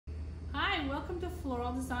welcome to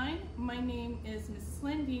Floral Design. My name is Mrs.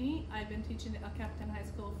 Landini. I've been teaching at El Capitan High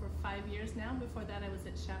School for 5 years now. Before that I was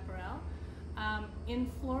at Chaparral.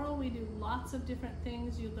 In Floral we do lots of different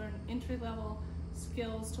things. You learn entry-level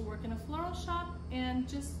skills to work in a floral shop and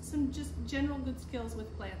some general good skills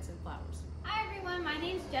with plants and flowers. Hi everyone, my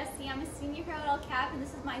name is Jessie. I'm a senior here at El Cap and this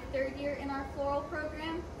is my 3rd year in our floral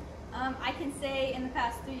program. I can say in the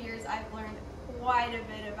past 3 years I've learned quite a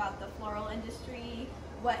bit about the floral industry,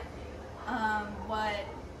 what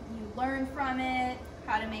you learn from it,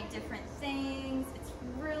 how to make different things. It's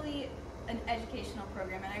really an educational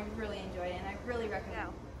program and I really enjoy it and I really recommend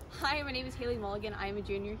it. Hi, my name is Haley Mulligan. I am a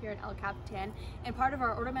junior here at El Capitan, and part of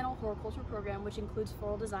our ornamental horticulture program, which includes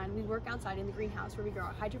floral design, we work outside in the greenhouse where we grow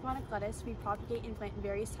hydroponic lettuce, we propagate and plant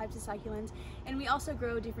various types of succulents, and we also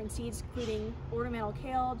grow different seeds, including ornamental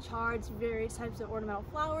kale, chards, various types of ornamental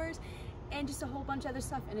flowers, and just a whole bunch of other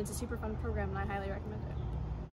stuff, and it's a super fun program and I highly recommend it.